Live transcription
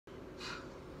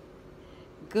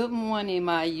Good morning,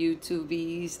 my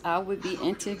YouTubies. I will be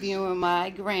interviewing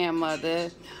my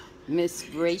grandmother, Miss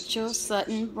Rachel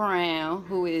Sutton Brown,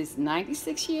 who is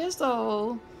 96 years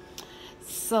old.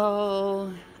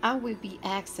 So I will be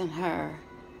asking her,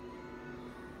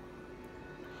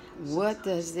 what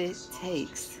does it take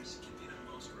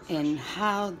and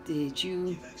how did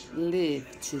you live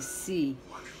to see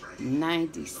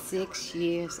 96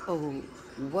 years old?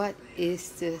 What is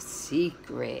the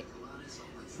secret?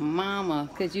 Mama,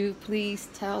 could you please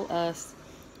tell us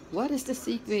what is the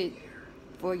secret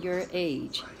for your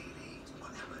age?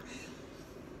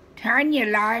 Turn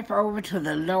your life over to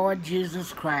the Lord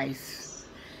Jesus Christ.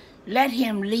 Let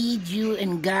Him lead you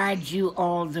and guide you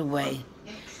all the way.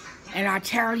 And I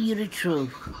tell you the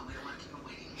truth,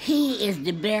 He is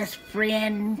the best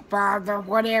friend, father,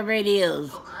 whatever it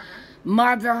is,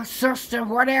 mother, sister,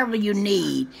 whatever you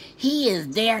need. He is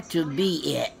there to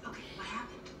be it.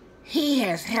 He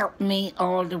has helped me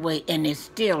all the way, and it's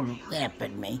still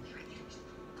helping me.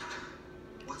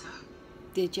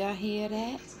 Did y'all hear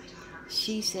that?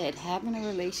 She said having a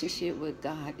relationship with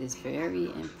God is very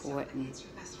important.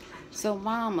 So,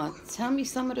 Mama, tell me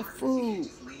some of the food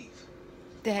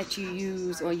that you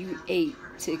use or you ate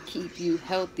to keep you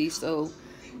healthy so,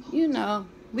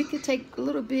 we could take a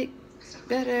little bit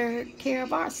better care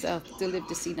of ourselves to live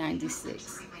to see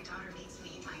 96.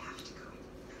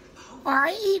 Well,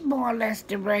 I eat more or less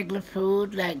the regular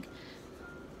food like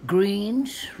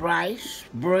greens, rice,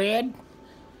 bread,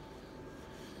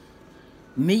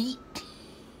 meat,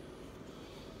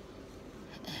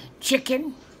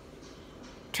 chicken,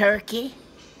 turkey.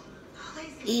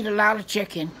 Eat a lot of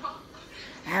chicken.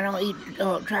 I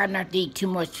don't try not to eat too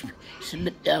much,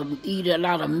 eat a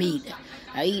lot of meat.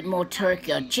 I eat more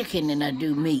turkey or chicken than I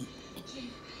do meat.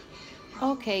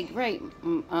 Okay, great,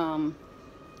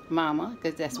 Mama,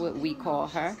 because that's what we call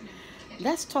her.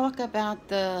 Let's talk about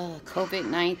the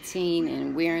COVID-19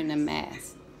 and wearing the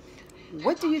mask.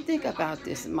 What do you think about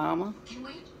this, Mama?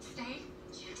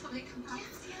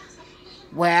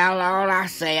 Well, all I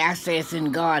say it's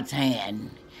in God's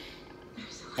hand.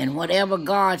 And whatever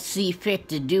God sees fit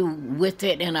to do with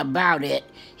it and about it,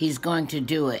 He's going to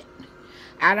do it.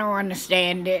 I don't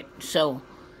understand it, so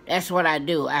that's what I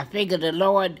do. I figure the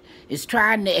Lord is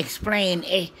trying to explain,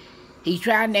 He's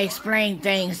trying to explain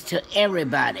things to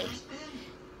everybody.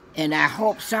 And I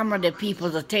hope some of the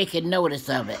people are taking notice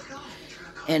of it.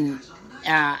 And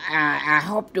I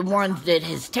hope the ones that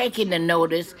has taken the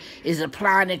notice is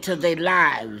applying it to their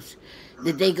lives,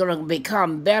 that they're going to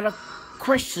become better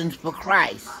Christians for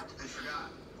Christ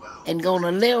and going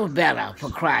to live better for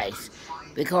Christ,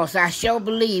 because I sure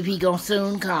believe He's going to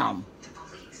soon come.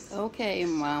 Okay,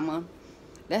 Mama.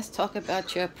 Let's talk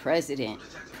about your President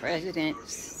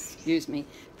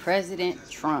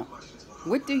Trump.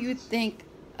 What do you think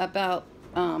about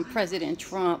President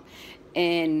Trump,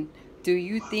 and do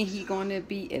you think he's going to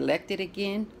be elected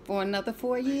again for another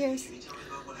 4 years?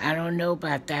 I don't know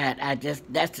about that.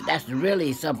 That's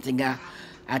really something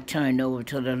I turn over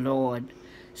to the Lord.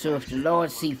 So if the Lord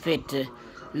see fit to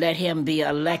let him be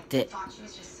elected,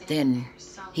 then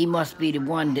he must be the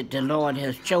one that the Lord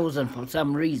has chosen for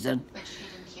some reason,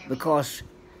 because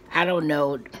I don't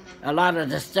know, a lot of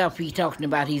the stuff he's talking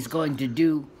about he's going to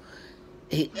do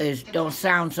don't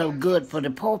sound so good for the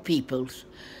poor peoples.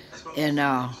 And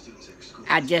I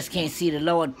just can't see the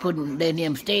Lord letting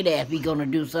him stay there if he's going to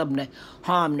do something to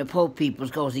harm the poor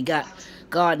peoples, because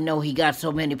God know he got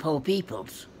so many poor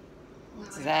peoples.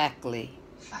 Exactly.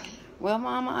 Well,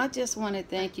 Mama, I just want to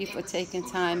thank you for taking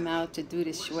time out to do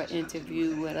this short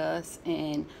interview with us.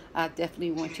 And I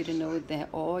definitely want you to know that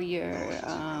all your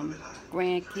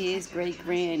grandkids,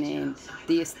 great-grand, and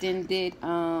the extended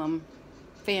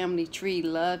family tree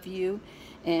love you.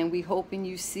 And we hoping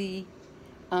you see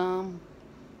 4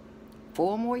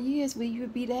 more years where you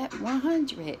be that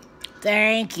 100.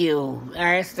 Thank you.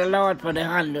 I ask the Lord for the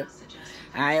 100.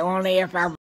 If I